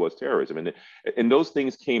ANC did was terrorism, and those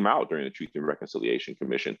things came out during the Truth and Reconciliation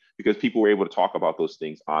Commission because people were able to talk about those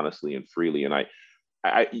things honestly and freely. And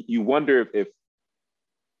you wonder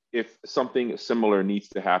if something similar needs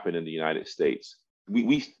to happen in the United States.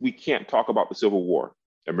 We can't talk about the Civil War.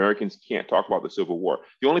 Americans can't talk about the Civil War.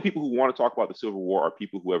 The only people who want to talk about the Civil War are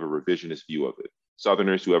people who have a revisionist view of it.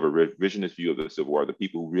 Southerners who have a revisionist view of the Civil War are the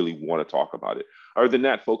people who really want to talk about it. Other than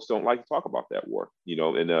that, folks don't like to talk about that war,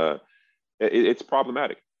 and it's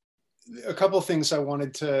problematic. A couple of things I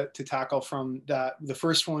wanted to tackle from that. The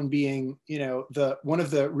first one being, one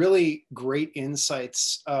of the really great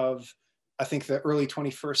insights of, I think, the early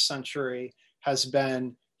 21st century has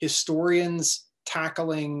been historians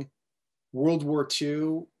tackling World War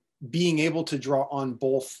II, being able to draw on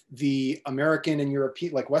both the American and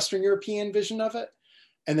European, like Western European vision of it,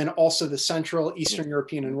 and then also the Central, Eastern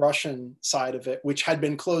European and Russian side of it, which had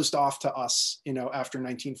been closed off to us, after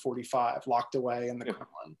 1945, locked away in the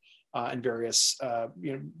Kremlin and various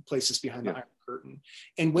places behind the Iron Curtain.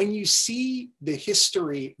 And when you see the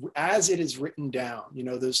history as it is written down,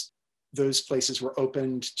 those places were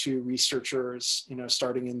opened to researchers,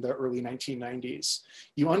 starting in the early 1990s.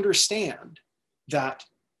 You understand that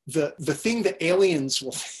the thing that aliens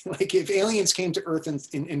will, like if aliens came to Earth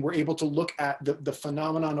and were able to look at the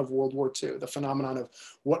phenomenon of World War II, the phenomenon of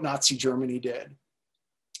what Nazi Germany did,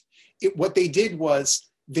 what they did was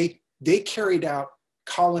they carried out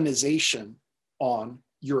colonization on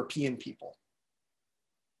European people.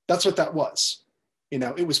 That's what that was.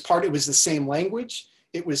 It was the same language.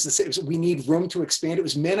 It was we need room to expand. It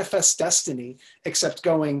was manifest destiny, except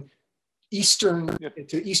going, Yeah.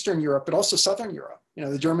 To Eastern Europe, but also Southern Europe.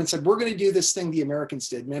 The Germans said, we're going to do this thing the Americans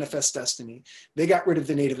did, Manifest Destiny. They got rid of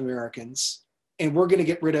the Native Americans, and we're going to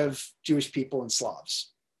get rid of Jewish people and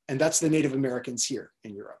Slavs. And that's the Native Americans here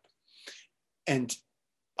in Europe. And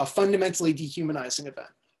a fundamentally dehumanizing event.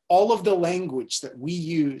 All of the language that we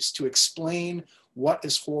use to explain what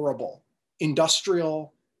is horrible,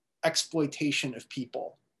 industrial exploitation of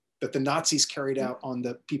people that the Nazis carried out on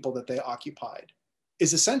the people that they occupied,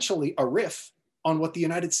 is essentially a riff on what the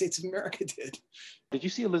United States of America did. Did you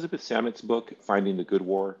see Elizabeth Samet's book, Finding the Good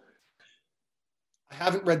War? I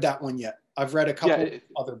haven't read that one yet. I've read a couple of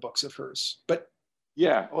other books of hers, but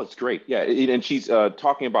yeah, oh, it's great. Yeah, and she's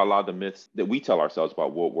talking about a lot of the myths that we tell ourselves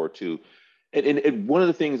about World War II. And one of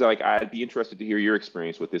the things, like, I'd be interested to hear your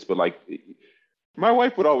experience with this, but like, my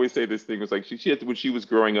wife would always say this thing was like, she had, when she was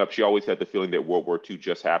growing up, she always had the feeling that World War II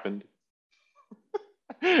just happened.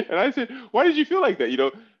 And I said, why did you feel like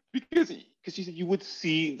that? Because she said you would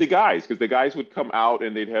see the guys, because the guys would come out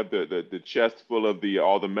and they'd have the chest full of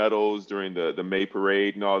all the medals during the May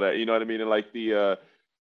parade and all that. You know what I mean? And like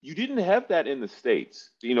you didn't have that in the States.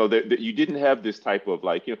 You didn't have this type of,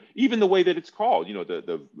 like, even the way that it's called,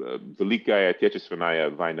 the Velika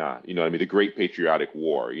Otечественная Война, you know what I mean? The Great Patriotic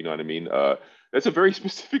War, you know what I mean? That's a very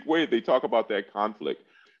specific way that they talk about that conflict.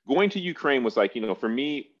 Going to Ukraine was like, for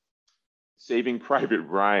me, Saving Private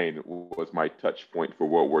Ryan was my touch point for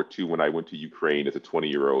World War II when I went to Ukraine as a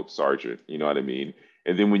 20-year-old sergeant, you know what I mean?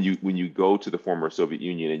 And then when you go to the former Soviet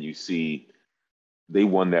Union and you see they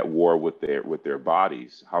won that war with their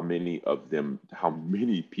bodies, how many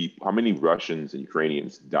people, how many Russians and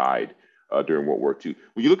Ukrainians died during World War II.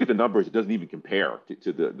 When you look at the numbers, it doesn't even compare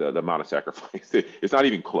to the amount of sacrifice. It's not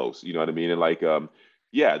even close, you know what I mean? And like,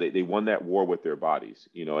 yeah, they won that war with their bodies,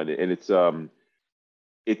 and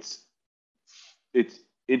it's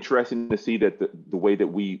interesting to see that the way that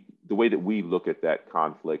we look at that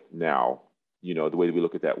conflict now, the way that we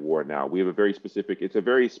look at that war now, we have it's a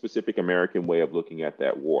very specific American way of looking at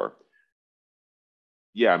that war.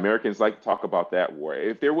 Yeah, Americans like to talk about that war.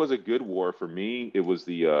 If there was a good war for me, it was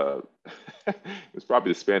it was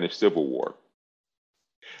probably the Spanish Civil War.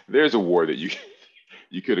 There's a war that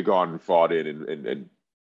you could have gone and fought in and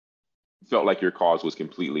felt like your cause was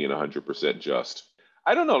completely and 100% just.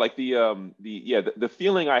 I don't know, like the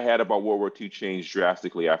feeling I had about World War II changed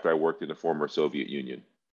drastically after I worked in the former Soviet Union.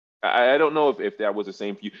 I don't know if that was the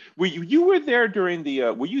same for you. You were there during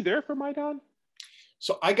were you there for Maidan?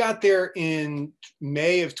 So I got there in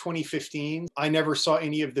May of 2015. I never saw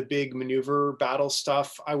any of the big maneuver battle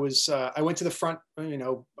stuff. I went to the front,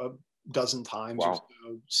 a dozen times. Wow. Or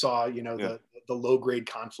so, saw, the low grade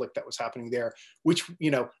conflict that was happening there, which,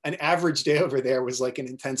 an average day over there was like an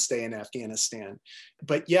intense day in Afghanistan.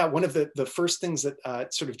 But yeah, one of the first things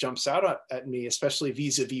that sort of jumps out at me, especially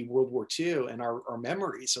vis-a-vis World War II and our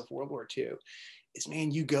memories of World War II, is, man,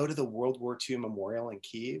 you go to the World War II Memorial in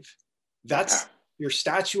Kyiv. That's your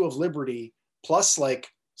Statue of Liberty, plus like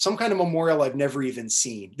some kind of memorial I've never even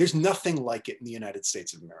seen. There's nothing like it in the United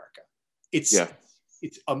States of America. It's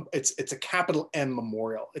a capital M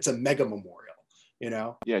memorial. It's a mega memorial,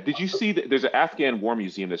 Yeah. Did you see that there's an Afghan war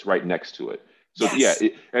museum that's right next to it? So yes. Yeah,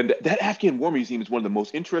 and that Afghan war museum is one of the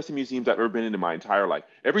most interesting museums I've ever been in my entire life.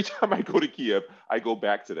 Every time I go to Kiev, I go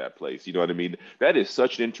back to that place. You know what I mean? That is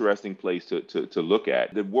such an interesting place to look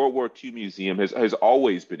at. The World War II museum has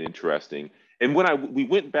always been interesting. And when we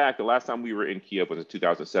went back, the last time we were in Kiev was in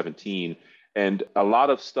 2017, and a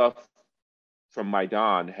lot of stuff from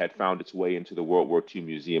Maidan had found its way into the World War II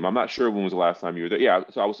museum. I'm not sure when was the last time you were there. Yeah,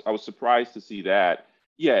 so I was surprised to see that.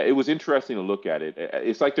 Yeah, it was interesting to look at it.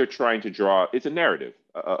 It's like they're trying to draw. It's a narrative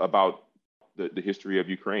about the history of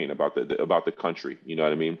Ukraine, about the country. You know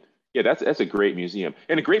what I mean? Yeah, that's a great museum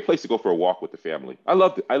and a great place to go for a walk with the family. I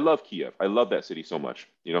love Kiev. I love that city so much.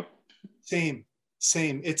 Same.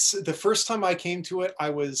 It's the first time I came to it.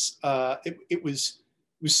 I was it was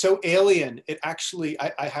so alien. It actually,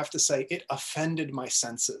 I have to say, it offended my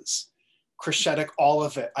senses. Crescetic, all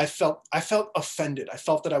of it. I felt offended. I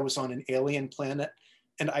felt that I was on an alien planet,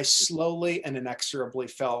 and I slowly and inexorably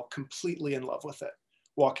fell completely in love with it.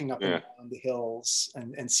 Walking up and down the hills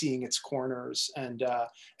and seeing its corners, and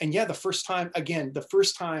yeah, the first time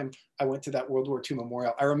I went to that World War II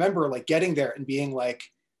memorial, I remember like getting there and being like,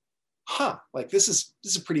 like this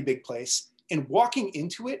is a pretty big place, and walking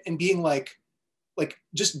into it and being like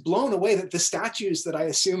just blown away that the statues that I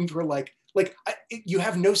assumed were you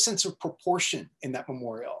have no sense of proportion in that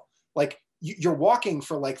memorial. Like you're walking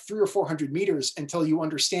for like 300 or 400 meters until you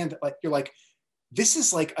understand that you're like, this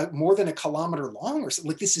is like more than a kilometer long or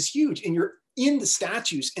something. Like this is huge, and you're in the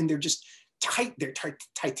statues and they're just tight. They're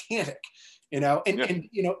titanic. And, Yeah. and,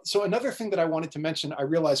 so another thing that I wanted to mention, I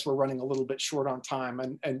realize we're running a little bit short on time,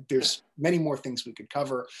 and there's many more things we could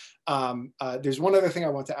cover. There's one other thing I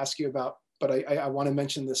want to ask you about, but I want to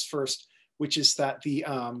mention this first, which is that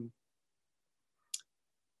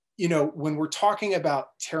when we're talking about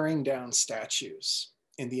tearing down statues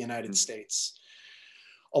in the United States,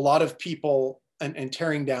 a lot of people, and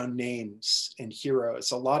tearing down names and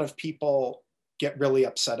heroes, a lot of people get really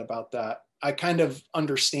upset about that. I kind of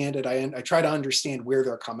understand it. I try to understand where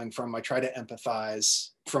they're coming from. I try to empathize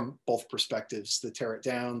from both perspectives, the tear it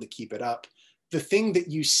down, the keep it up. The thing that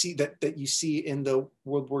you see that you see in the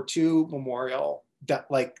World War II memorial that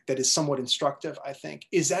is somewhat instructive, I think,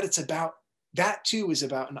 is that that too is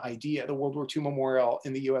about an idea, the World War II memorial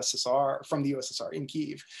in the USSR, from the USSR in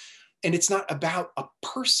Kyiv. And it's not about a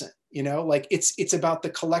person, it's about the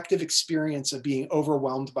collective experience of being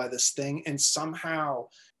overwhelmed by this thing, and somehow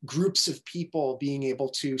groups of people being able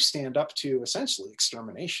to stand up to essentially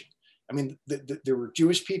extermination. I mean, there were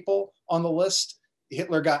Jewish people on the list.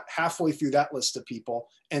 Hitler got halfway through that list of people,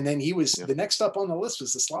 and then the next up on the list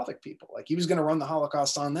was the Slavic people. Like, he was going to run the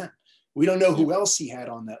Holocaust on them. We don't know who else he had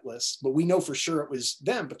on that list, but we know for sure it was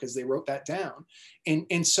them because they wrote that down.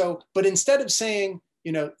 And so, but instead of saying,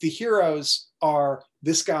 the heroes are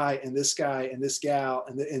this guy and this guy and this gal,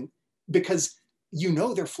 and because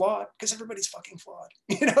they're flawed, because everybody's fucking flawed.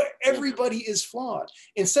 Everybody is flawed.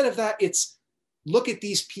 Instead of that, it's look at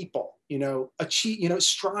these people, achieve,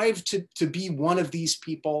 strive to be one of these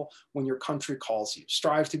people when your country calls you.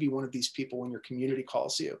 Strive to be one of these people when your community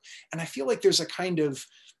calls you. And I feel like there's a kind of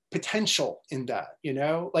potential in that,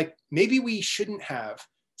 like maybe we shouldn't have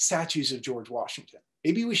statues of George Washington.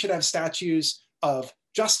 Maybe we should have statues of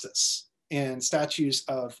justice and statues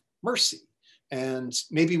of mercy. And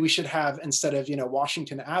maybe we should have, instead of,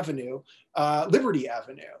 Washington Avenue, Liberty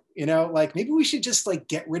Avenue, like maybe we should just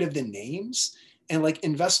get rid of the names and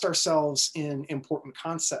invest ourselves in important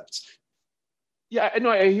concepts. Yeah, no,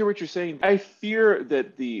 I hear what you're saying. I fear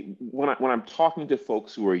that when I'm talking to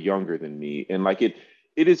folks who are younger than me, and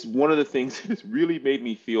it is one of the things that's really made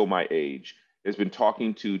me feel my age, has been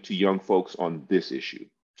talking to young folks on this issue,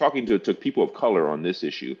 talking to people of color on this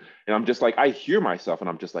issue. And I'm just I hear myself and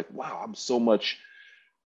I'm just wow, I'm so much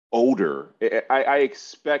older. I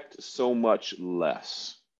expect so much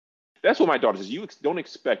less. That's what my daughter says. You don't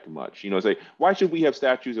expect much. Say, why should we have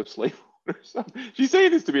statues of slave owners? She's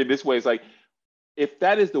saying this to me in this way. It's if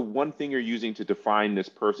that is the one thing you're using to define this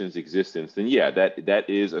person's existence, then yeah, that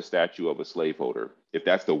is a statue of a slaveholder. If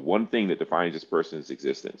that's the one thing that defines this person's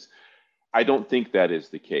existence. I don't think that is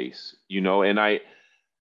the case, and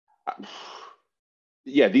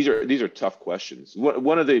yeah, these are tough questions.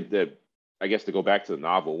 One of the I guess, to go back to the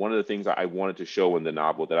novel, one of the things I wanted to show in the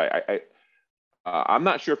novel that I'm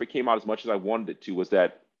not sure if it came out as much as I wanted it to, was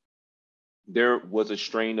that there was a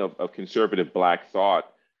strain of conservative Black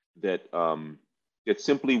thought that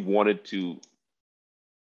simply wanted to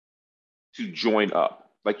join up.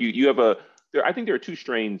 You have I think there are two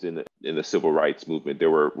strains in the civil rights movement. There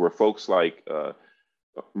were folks like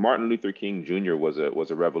Martin Luther King Jr. was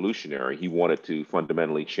a revolutionary. He wanted to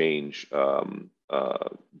fundamentally change the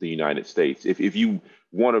United States. If you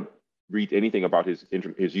want to read anything about his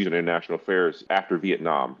views on international affairs after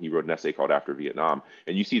Vietnam, he wrote an essay called After Vietnam,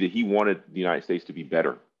 and you see that he wanted the United States to be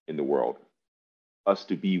better in the world, us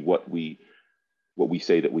to be what we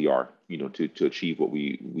say that we are, to achieve what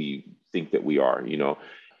we think that we are,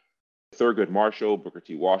 Thurgood Marshall, Booker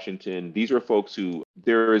T. Washington, these are folks who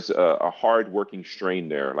there is a hard-working strain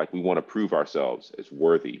there. We want to prove ourselves as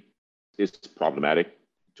worthy. It's problematic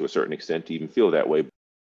to a certain extent to even feel that way,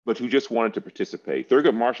 but who just wanted to participate.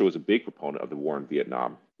 Thurgood Marshall was a big proponent of the war in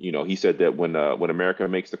Vietnam. He said that when America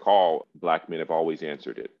makes the call, Black men have always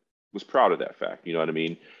answered it. Was proud of that fact. You know what I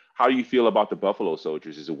mean? How do you feel about the Buffalo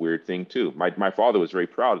Soldiers is a weird thing too. My father was very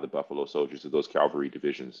proud of the Buffalo Soldiers, of those cavalry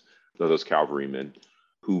divisions, of those cavalrymen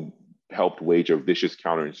who helped wage a vicious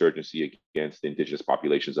counterinsurgency against the indigenous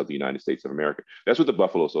populations of the United States of America. That's what the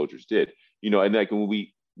Buffalo Soldiers did. And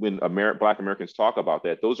when Black Americans talk about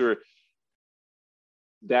that,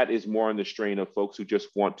 that is more in the strain of folks who just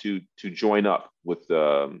want to join up with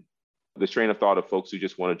the strain of thought of folks who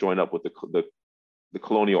just want to join up with the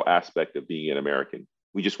colonial aspect of being an American.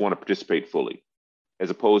 We just want to participate fully, as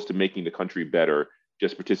opposed to making the country better,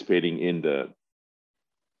 just participating in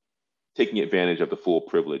taking advantage of the full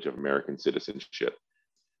privilege of American citizenship.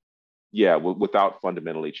 Yeah, without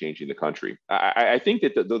fundamentally changing the country. I think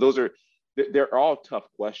that they're all tough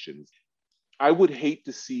questions. I would hate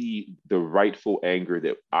to see the rightful anger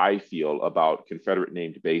that I feel about Confederate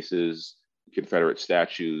named bases, Confederate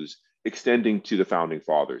statues, extending to the founding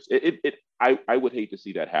fathers. I would hate to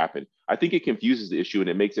see that happen. I think it confuses the issue and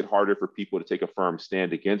it makes it harder for people to take a firm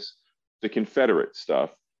stand against the Confederate stuff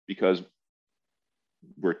because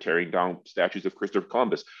we're tearing down statues of Christopher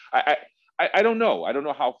Columbus. I don't know. I don't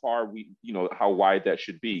know how far how wide that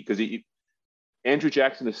should be because Andrew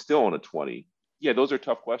Jackson is still on a 20. Yeah, those are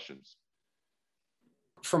tough questions.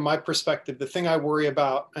 From my perspective, the thing I worry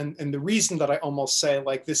about, and the reason that I almost say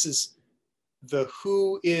like this is the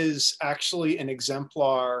who is actually an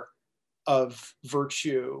exemplar of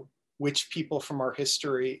virtue, which people from our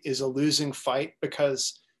history, is a losing fight,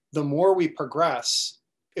 because the more we progress,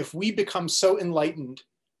 if we become so enlightened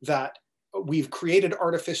that we've created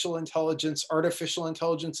artificial intelligence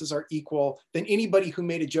is our equal, then anybody who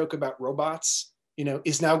made a joke about robots,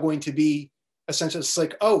 is now going to be essentially, it's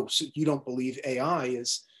like, oh, so you don't believe AI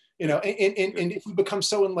is, and if we become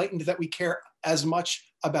so enlightened that we care as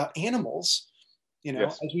much about animals,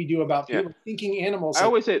 Yes. as we do about people, thinking animals. I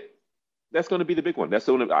always say that's going to be the big one. That's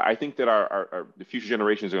the one. I think that the future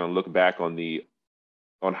generations are going to look back on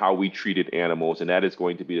how we treated animals, and that is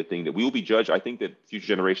going to be the thing that we will be judged. I think that future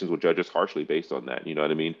generations will judge us harshly based on that. You know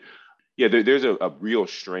what I mean? Yeah, there's a real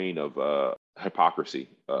strain of hypocrisy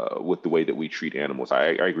with the way that we treat animals. I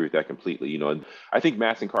agree with that completely. And I think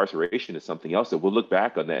mass incarceration is something else that we'll look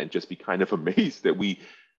back on that and just be kind of amazed that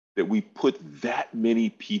we put that many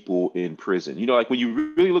people in prison. Like when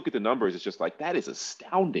you really look at the numbers, it's just like, that is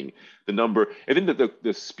astounding, the number. And then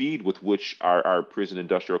the speed with which our prison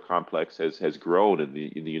industrial complex has grown in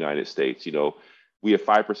the United States. We have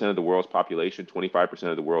 5% of the world's population, 25%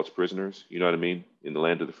 of the world's prisoners. You know what I mean? In the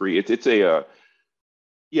land of the free.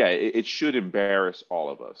 It should embarrass all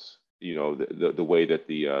of us. The way that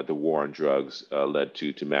the war on drugs led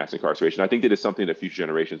to mass incarceration. I think that is something that future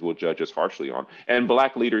generations will judge us harshly on, and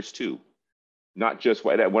Black leaders too. Not just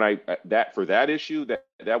for that issue,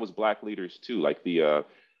 that was Black leaders too, like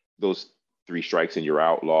those 3 strikes and you're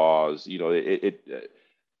out laws.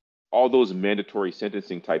 All those mandatory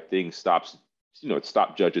sentencing type things it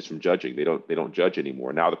stopped judges from judging. They don't judge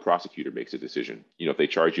anymore. Now the prosecutor makes a decision. If they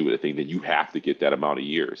charge you with a thing, then you have to get that amount of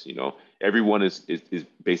years. Everyone is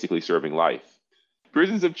basically serving life.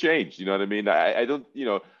 Prisons have changed. You know what I mean? I don't.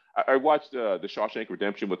 I watched The Shawshank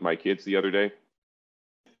Redemption with my kids the other day.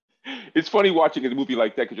 It's funny watching a movie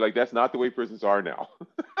like that because you're like, that's not the way prisons are now.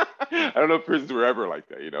 I don't know if prisons were ever like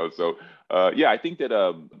that. So I think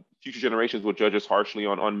that future generations will judge us harshly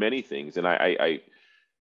on many things, and I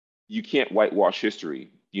you can't whitewash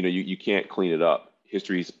history. You can't clean it up.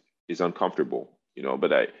 History is uncomfortable,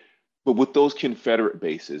 but with those Confederate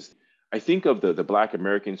bases, I think of the Black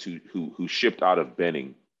Americans who shipped out of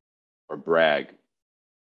Benning or Bragg.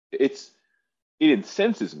 It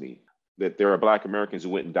incenses me that there are Black Americans who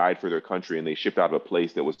went and died for their country, and they shipped out of a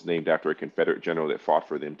place that was named after a Confederate general that fought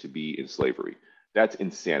for them to be in slavery. That's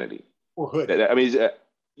insanity. Or Hood.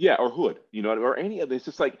 Or Hood, or any of this. It's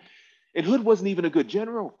just like, and Hood wasn't even a good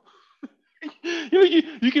general.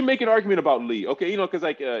 You can make an argument about Lee, okay? Because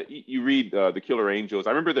you read The Killer Angels. I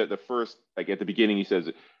remember that the first, like at the beginning, he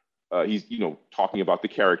says he's talking about the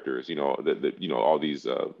characters, all these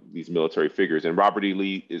military figures, and Robert E.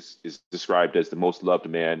 Lee is described as the most loved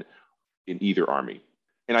man in either army,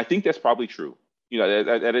 and I think that's probably true.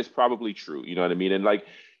 That is probably true. You know what I mean? And like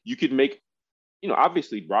you could make,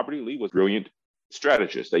 obviously Robert E. Lee was a brilliant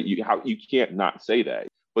strategist. That you can't not say that,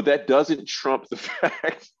 but that doesn't trump the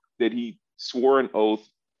fact that he swore an oath.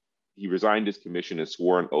 He resigned his commission and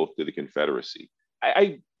swore an oath to the Confederacy.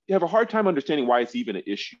 I have a hard time understanding why it's even an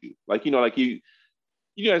issue. Like, as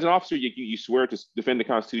an officer, you swear to defend the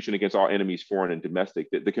Constitution against all enemies, foreign and domestic.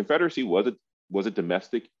 The Confederacy was a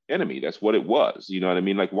domestic enemy. That's what it was. You know what I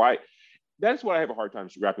mean? Like, why? That's what I have a hard time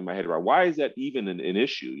wrapping my head around. Why is that even an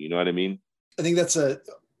issue? You know what I mean? I think that's a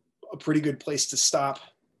pretty good place to stop.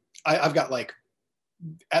 I've got like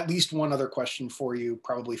at least one other question for you,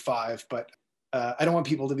 probably 5, but I don't want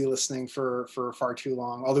people to be listening for far too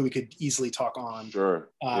long, although we could easily talk on. Sure.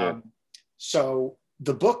 So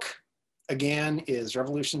the book, again, is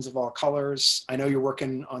Revolutions of All Colors. I know you're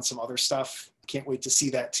working on some other stuff. Can't wait to see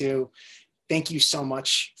that too. Thank you so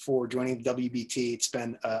much for joining the WBT. It's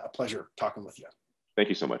been a pleasure talking with you. Thank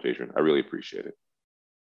you so much, Adrian. I really appreciate it.